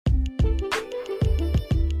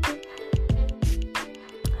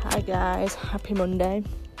Hi guys, happy Monday.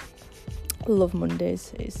 I love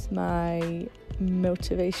Mondays. It's my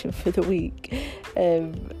motivation for the week.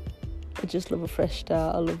 I just love a fresh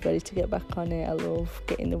start. I love ready to get back on it. I love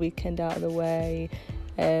getting the weekend out of the way.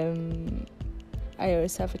 I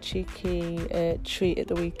always have a cheeky treat at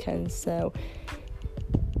the weekend, so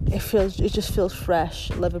it just feels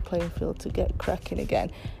fresh, level playing field to get cracking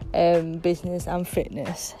again. Business and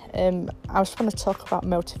fitness. I just want to talk about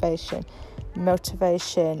motivation.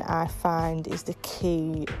 Motivation, I find, is the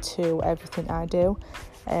key to everything I do.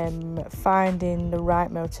 Finding the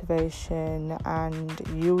right motivation and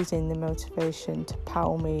using the motivation to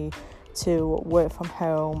power me to work from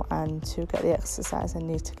home and to get the exercise I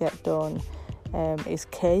need to get done is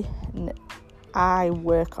key. I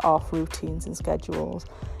work off routines and schedules.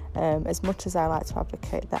 As much as I like to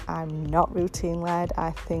advocate that I'm not routine-led,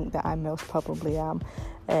 I think that I most probably am.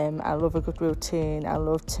 I love a good routine. I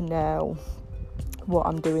love to know what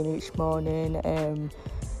I'm doing each morning.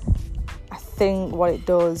 I think what it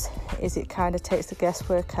does is it kind of takes the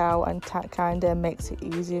guesswork out and kind of makes it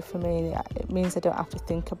easier for me. It means I don't have to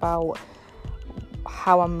think about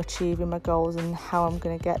how I'm achieving my goals and how I'm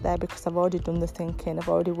going to get there, because I've already done the thinking, I've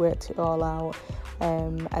already worked it all out,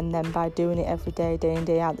 and then by doing it every day, day in,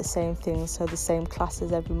 day out, the same things, so the same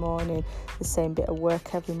classes every morning, the same bit of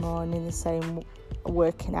work every morning, the same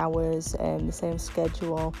working hours, the same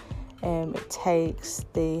schedule, it takes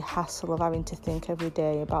the hassle of having to think every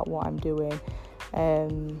day about what I'm doing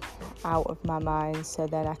out of my mind, so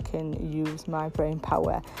then I can use my brain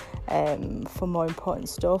power for more important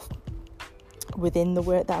stuff within the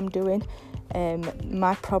work that I'm doing.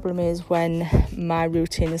 My problem is when my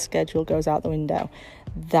routine and schedule goes out the window.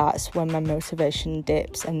 That's when my motivation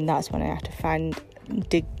dips, and that's when I have to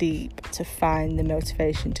dig deep to find the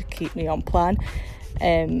motivation to keep me on plan.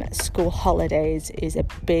 School holidays is a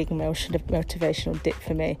big motivational dip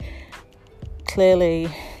for me. Clearly,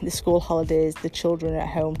 the school holidays, the children are at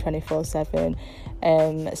home 24/7,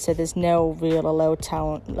 so there's no real alone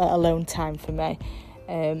time for me.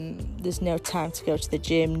 There's no time to go to the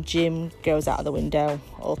gym goes out of the window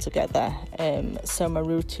altogether, so my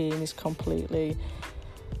routine is completely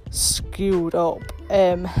skewed up.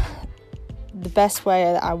 The best way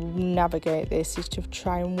that I navigate this is to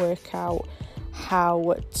try and work out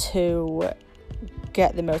how to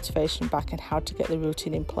get the motivation back and how to get the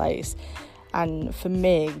routine in place. And for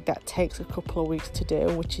me, that takes a couple of weeks to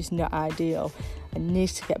do, which is not ideal. I need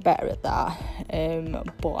to get better at that,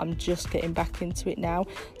 but I'm just getting back into it now.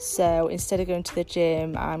 So instead of going to the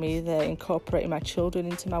gym, I'm either incorporating my children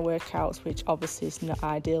into my workouts, which obviously is not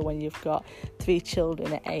ideal when you've got 3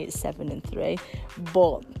 children at 8, 7 and 3,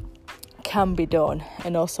 but can be done.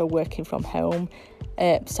 And also working from home,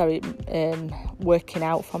 working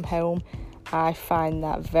out from home, I find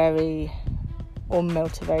that very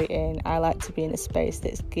unmotivating. I like to be in a space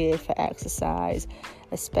that's geared for exercise,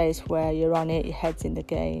 a space where you're on it, your head's in the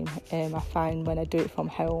game. I find when I do it from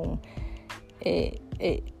home,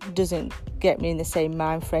 it doesn't get me in the same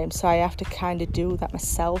mind frame, so I have to kind of do that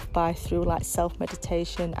myself through like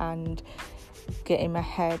self-meditation and getting my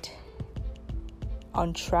head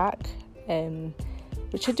on track,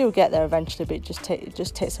 which I do get there eventually, but it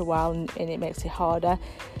just takes a while, and it makes it harder.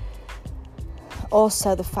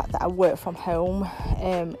 Also, the fact that I work from home,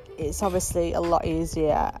 it's obviously a lot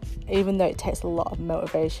easier, even though it takes a lot of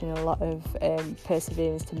motivation and a lot of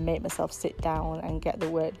perseverance to make myself sit down and get the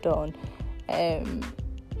work done.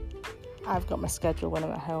 I've got my schedule when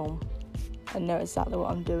I'm at home. I know exactly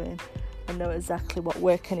what I'm doing. I know exactly what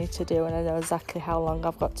work I need to do, and I know exactly how long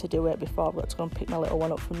I've got to do it before I've got to go and pick my little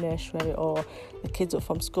one up from nursery or the kids up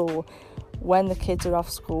from school. When the kids are off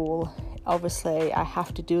school, obviously I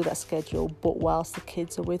have to do that schedule, but whilst the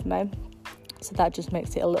kids are with me, so that just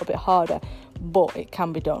makes it a little bit harder, but it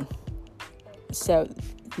can be done. So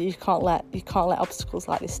you can't let obstacles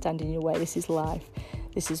like this stand in your way. This is life.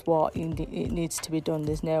 This is what it needs to be done.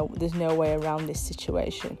 There's no way around this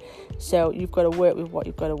situation. So you've got to work with what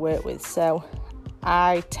you've got to work with. So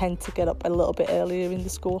I tend to get up a little bit earlier in the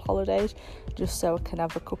school holidays, just so I can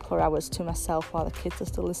have a couple of hours to myself while the kids are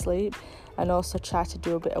still asleep, and also try to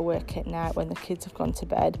do a bit of work at night when the kids have gone to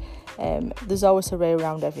bed. There's always a way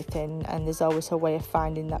around everything, and there's always a way of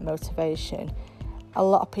finding that motivation. A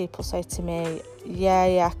lot of people say to me,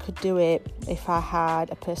 yeah, I could do it if I had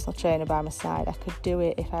a personal trainer by my side. I could do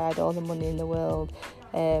it if I had all the money in the world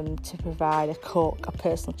to provide a cook, a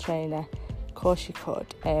personal trainer. Of course you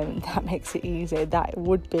could. That makes it easy. That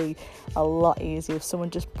would be a lot easier if someone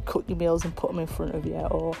just cooked your meals and put them in front of you,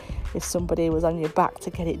 or if somebody was on your back to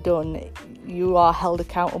get it done. You are held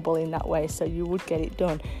accountable in that way, so you would get it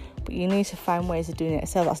done. but you need to find ways of doing it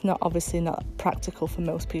yourself. That's obviously not practical for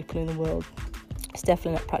most people in the world. It's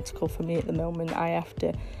definitely not practical for me at the moment. I have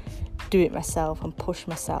to do it myself and push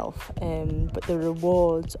myself, but the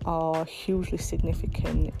rewards are hugely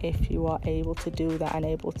significant if you are able to do that and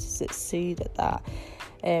able to succeed at that.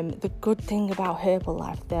 The good thing about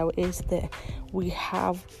Herbalife though is that we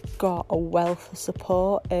have got a wealth of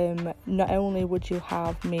support. Not only would you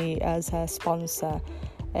have me as a sponsor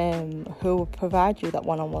who will provide you that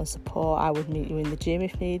one-on-one support. I would meet you in the gym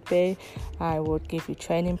if need be. I would give you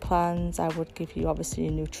training plans. I would give you obviously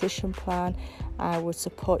a nutrition plan. I would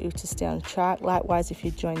support you to stay on track. Likewise, if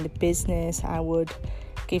you join the business, I would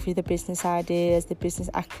give you the business ideas, the business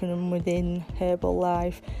acumen within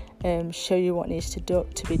Herbalife, show you what needs to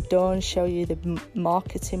be done, show you the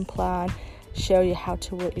marketing plan, show you how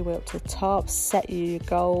to work your way up to the top, set you your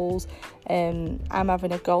goals. I'm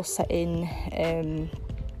having a goal setting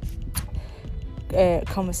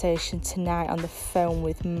conversation tonight on the phone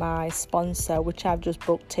with my sponsor, which I've just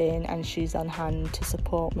booked in, and she's on hand to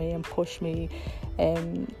support me and push me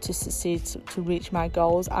to succeed, to reach my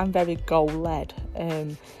goals. I'm very goal led.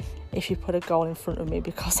 If you put a goal in front of me,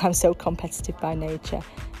 because I'm so competitive by nature,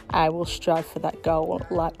 I will strive for that goal.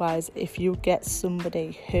 Likewise, if you get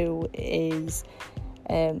somebody who is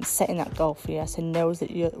setting that goal for you, so knows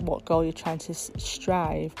that what goal you're trying to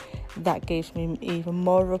strive, that gives me even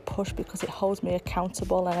more of a push, because it holds me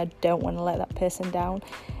accountable and I don't want to let that person down.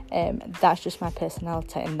 That's just my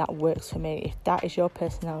personality, and that works for me. If that is your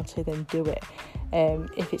personality, then do it.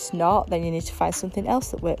 If it's not, then you need to find something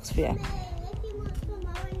else that works for you.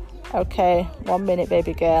 Okay, 1 minute,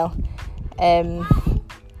 baby girl.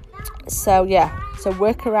 So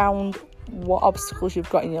work around what obstacles you've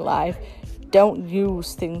got in your life. Don't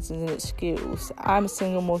use things as an excuse. I'm a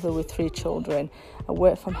single mother with 3 children. I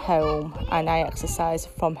work from home and I exercise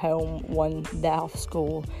from home when they're off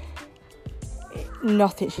school.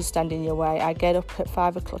 Nothing should stand in your way. I get up at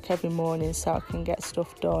 5 o'clock every morning so I can get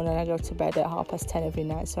stuff done, and I go to bed at 10:30 every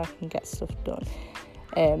night so I can get stuff done.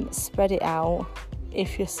 Spread it out.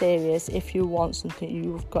 If you're serious, if you want something,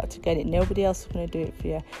 you've got to get it. Nobody else is going to do it for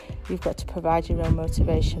you. You've got to provide your own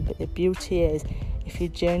motivation. But the beauty is, if you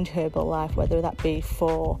joined Herbalife, whether that be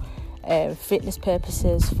for fitness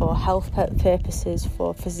purposes, for health purposes,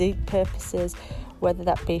 for physique purposes, whether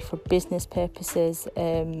that be for business purposes,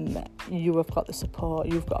 you have got the support.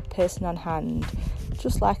 You've got a person on hand,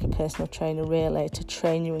 just like a personal trainer really, to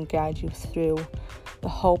train you and guide you through the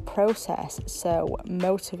whole process. So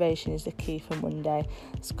motivation is the key for Monday.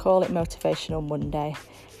 Let's call it Motivational Monday.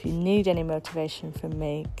 If you need any motivation from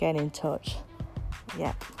me, get in touch.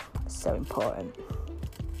 Yeah, so important.